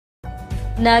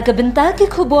Na kabinta ki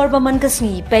khubor baman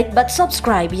kasngi pet but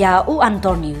subscribe ya u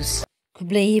Antor News.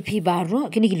 Kublai phi baro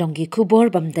kini gilongi khubor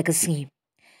bam ta kasngi.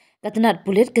 Katanat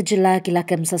pulit ke jila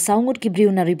kilakem sa Ngut ki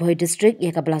Briu na Bhoi district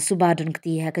ya kabla suba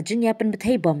donkti ha ka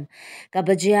jingpynbthei bom ka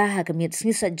bajia ha ka mit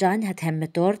sngi sajan ha Them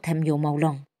Metor them yo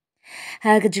maulong.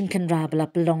 Ha ka jingken ra bala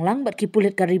pelong lang bat ki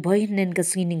pulit ka Bhoi nen ka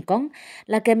sngi ningkong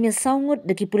la kem ya Ngut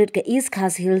de ki pulit ka East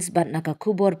Khas Hills bat na ka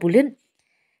khubor pulit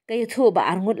kaya thu ba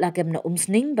arngut lakem na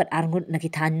umsning bat arngut na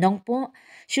kithan nong po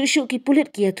shu ki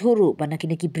pulit kia thuru ba na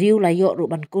ki Briu la yo ru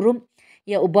ban kurum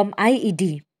ya ubam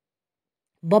IED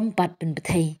bom pat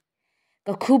pynbthei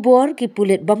ka khubor ki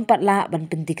pulit bom pat la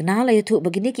ban pintik na la thu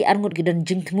bagini ki arngut gidan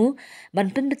jingthmu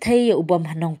ban pynbthei ya ubam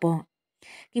hanong po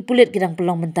ki pulit gidang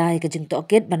pelong mentai ka jing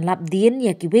toket ban lap dien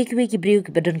ya ki we ki Briu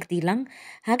ki badon ketilang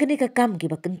hagani ka kam ki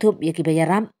ba kentup ya ki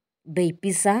bayaram bei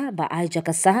pisa ba ai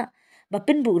jakasa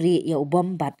Bapin buri ya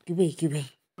ubom bat kiwe.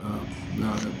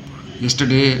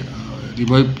 Yesterday, the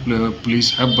Bhoi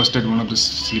police have busted one of the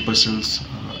sleeper cells,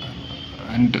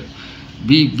 and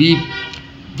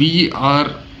we are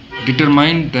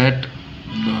determined that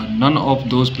none of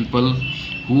those people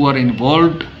who are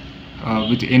involved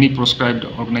with any proscribed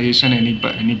organization,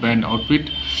 any banned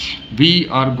outfit, we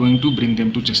are going to bring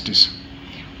them to justice.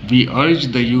 We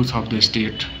urge the youth of the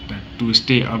state to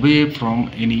stay away from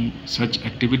any such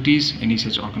activities, any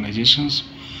such organizations,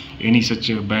 any such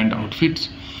banned outfits,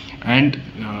 and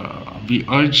we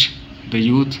urge the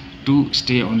youth to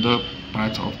stay on the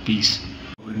path of peace.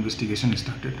 Our investigation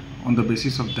started. On the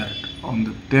basis of that, on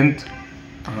the 10th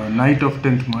night of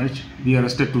 10th March, we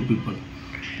arrested 2 people,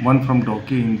 one from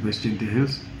donkti in West Jingpynbthei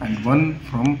Hills and one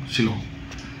from Shillong.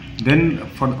 Then,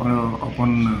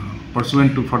 upon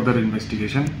pursuant to further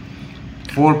investigation,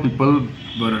 4 people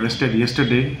were arrested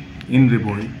yesterday in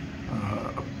Bhoi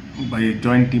by a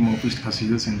joint team of East Khas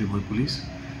Hills and Bhoi police.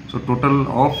 So total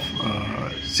of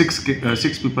 6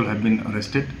 people have been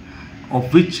arrested,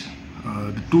 of which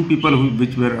the 2 people who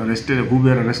were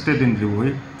arrested in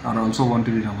Bhoi are also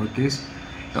wanted in our case.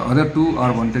 The other 2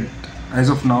 are wanted as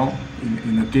of now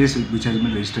in a case which has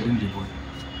been registered in Bhoi.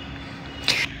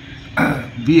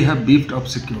 We have beefed up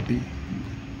security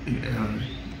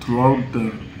throughout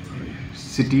the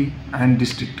city and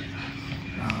district.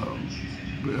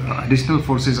 Additional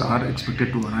forces are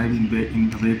expected to arrive in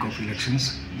the wake of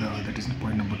elections. That is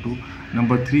point number 2.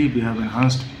 Number 3, we have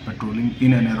enhanced patrolling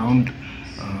in and around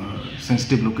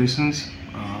sensitive locations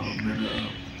where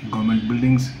government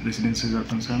buildings, residences are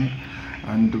concerned,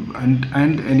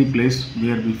 and any place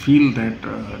where we feel that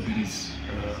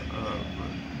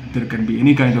there can be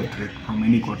any kind of threat from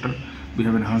any quarter. We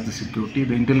have enhanced the security.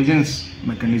 The intelligence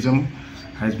mechanism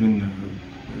has been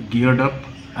geared up,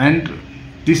 and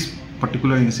this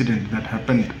particular incident that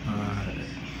happened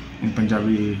in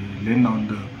Punjabi Lane on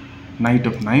the night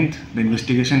of 9th, the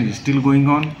investigation is still going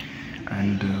on,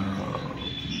 and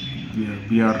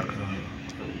we are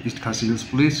East Khas Hills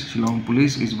Police, Shillong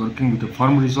Police is working with a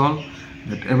firm resolve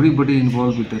that everybody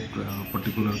involved with that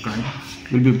particular crime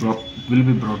will be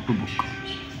brought to book.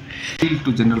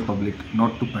 To general public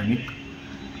not to panic,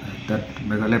 that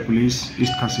Meghalaya Police,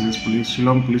 East Khas Hills Police,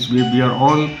 Shillong Police, we are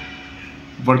all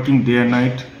working day and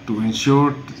night to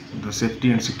ensure the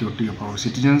safety and security of our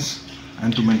citizens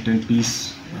and to maintain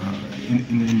peace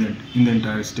in the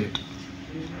entire state.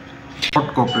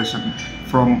 Hot cooperation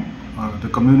from the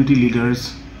community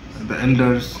leaders, the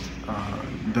elders,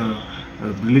 the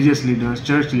religious leaders,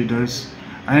 church leaders,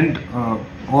 and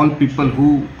all people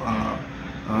who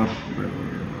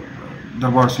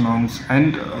Darbars monks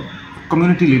and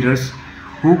community leaders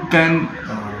who can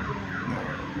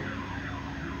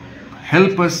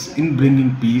help us in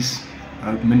bringing peace,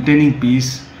 maintaining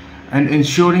peace, and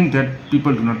ensuring that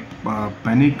people do not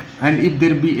panic. And if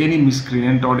there be any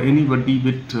miscreant or anybody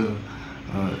with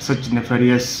such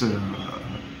nefarious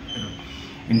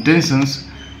intentions,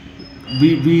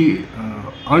 we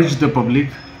urge the public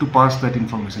to pass that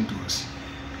information to us.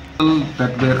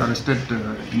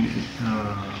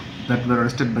 That were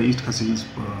arrested by East Khas Hills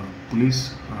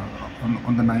police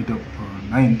on the night of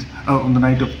 9th, on the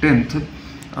night of 10th.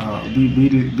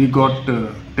 We got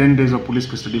 10 days of police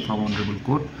custody from Honorable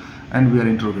Court, and we are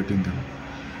interrogating them.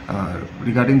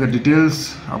 Regarding the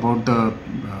details about the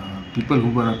people who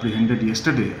were apprehended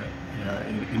yesterday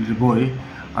in Bhoi,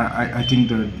 I think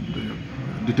the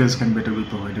details can better be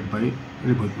provided by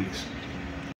Bhoi police.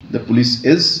 The police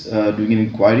is doing an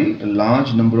inquiry. A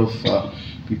large number of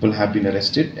people have been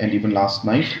arrested, and even last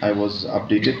night I was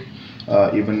updated,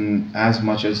 even as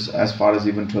far as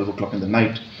even 12 o'clock in the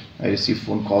night, I received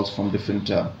phone calls from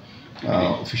different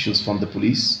officials from the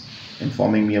police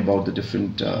informing me about the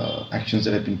different actions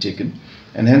that have been taken,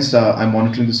 and hence I'm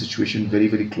monitoring the situation very,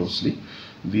 very closely.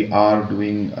 We are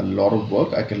doing a lot of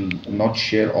work. I can not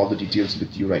share all the details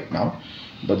with you right now,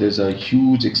 but there's a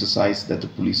huge exercise that the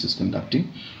police is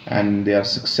conducting, and they are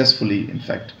successfully, in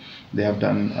fact, they have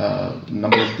done a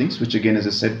number of things, which again, as I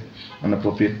said, on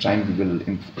appropriate time we will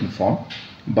inform.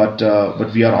 But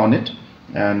we are on it,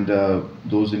 and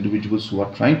those individuals who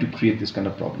are trying to create this kind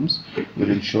of problems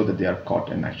will ensure that they are caught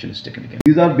and action is taken again.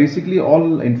 These are basically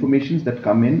all informations that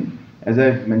come in. As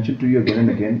I've mentioned to you again and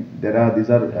again, these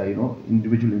are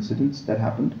individual incidents that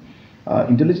happened.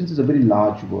 Intelligence is a very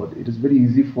large word. It is very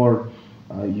easy for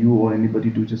you or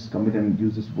anybody to just come in and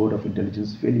use this word of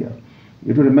intelligence failure. You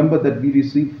have to remember that we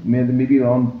receive maybe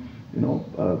around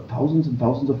thousands and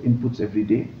thousands of inputs every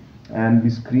day, and we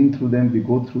screen through them, we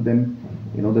go through them.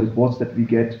 The reports that we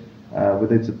get,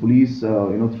 whether it's the police,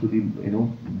 through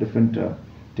the different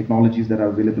technologies that are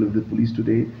available with the police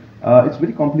today. It's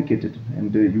very complicated,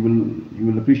 and you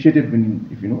will appreciate it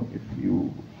if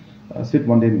you sit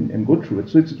one day and go through it.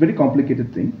 So it's a very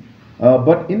complicated thing,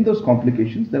 but in those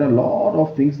complications there are a lot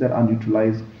of things that are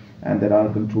neutralized and that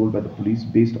are controlled by the police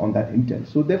based on that intel.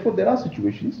 So therefore there are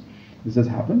situations this has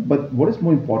happened, but what is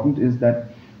more important is that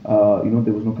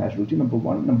there was no casualty, number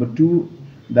one. Number two,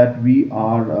 that we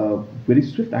are very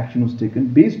swift action was taken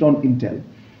based on intel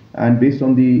and based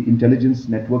on the intelligence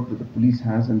network that the police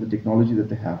has and the technology that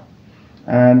they have.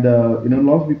 And a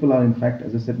lot of people are, in fact,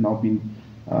 as I said, now being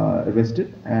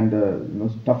arrested, and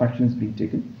tough action is being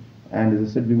taken. And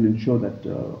as I said, we will ensure that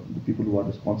the people who are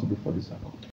responsible for this are caught.